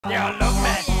They all love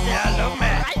me, they all love me.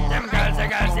 Them girls,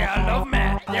 they all love me.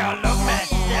 They all love me,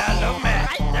 they all love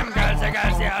me. Them girls,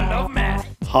 they all love me.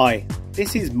 Hi,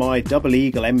 this is my Double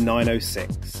Eagle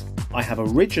M906. I have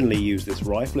originally used this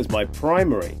rifle as my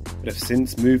primary, but have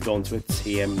since moved on to a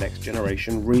TM Next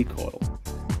Generation recoil.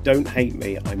 Don't hate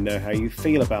me, I know how you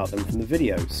feel about them from the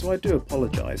videos, so I do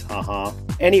apologise, haha.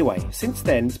 Anyway, since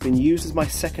then it's been used as my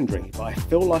secondary, but I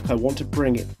feel like I want to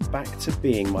bring it back to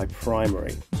being my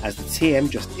primary, as the TM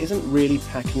just isn't really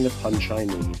packing the punch I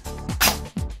need.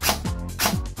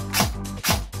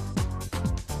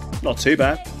 Not too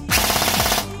bad.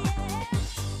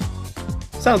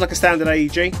 Sounds like a standard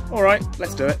AEG. Alright,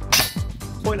 let's do it.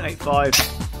 0.85,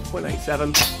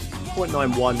 0.87,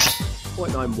 0.91,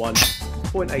 0.91,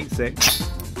 0.86,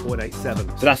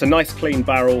 0.87. So that's a nice clean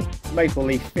barrel, maple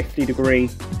leaf 50-degree,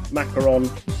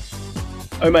 macaron,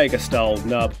 Omega style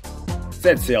nub,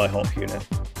 ZCI hop unit.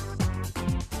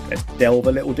 Let's delve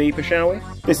a little deeper, shall we?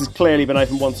 This has clearly been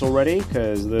opened once already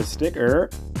because the sticker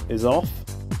is off.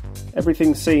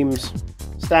 Everything seems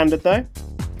standard though.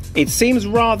 It seems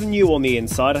rather new on the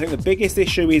inside. I think the biggest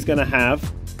issue he's going to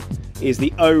have is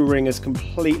the O-ring has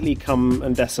completely come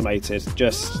and decimated.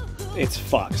 Just, it's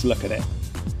fucked, look at it.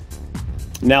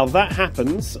 Now that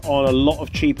happens on a lot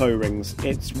of cheap O-rings.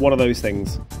 It's one of those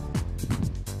things.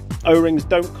 O-rings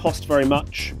don't cost very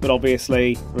much, but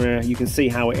obviously you can see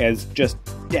how it is just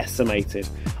decimated.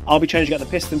 I'll be changing out the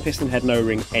piston head and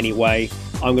O-ring anyway.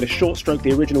 I'm going to short stroke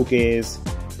the original gears,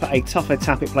 put a tougher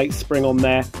tappet plate spring on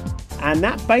there, and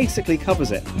that basically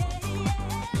covers it.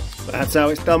 But that's how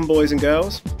it's done, boys and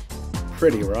girls.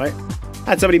 Pretty, right? I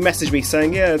had somebody message me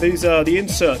saying, yeah, these the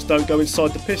inserts don't go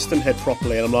inside the piston head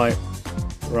properly, and I'm like,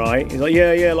 right. He's like,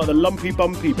 yeah, like the lumpy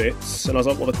bumpy bits. And I was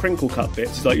like, well, the crinkle cut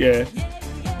bits. He's like, yeah,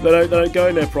 they don't go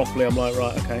in there properly. I'm like,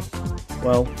 right, okay.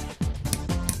 Well,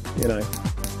 you know,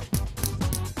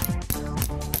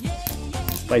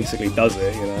 basically does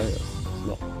it, you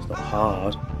know. It's not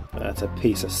hard. That's a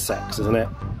piece of sex, isn't it?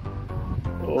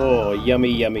 Oh, yummy,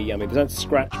 yummy, yummy. There's no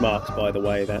scratch marks, by the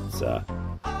way. That's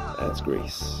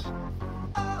grease.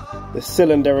 The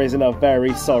cylinder is in a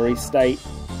very sorry state,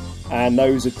 and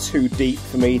those are too deep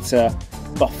for me to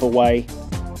buff away,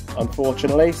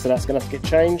 unfortunately, so that's going to have to get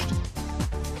changed.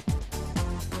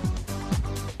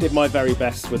 Did my very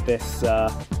best with this,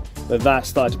 but that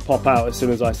started to pop out as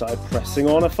soon as I started pressing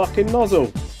on a fucking nozzle.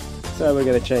 So we're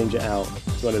going to change it out.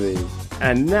 It's one of these.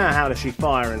 And now how does she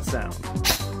fire and sound?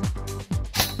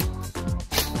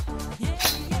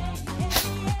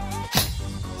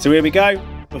 So here we go,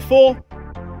 before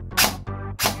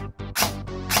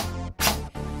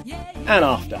and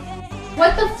after.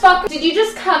 What the fuck? Did you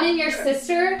just come in your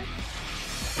sister?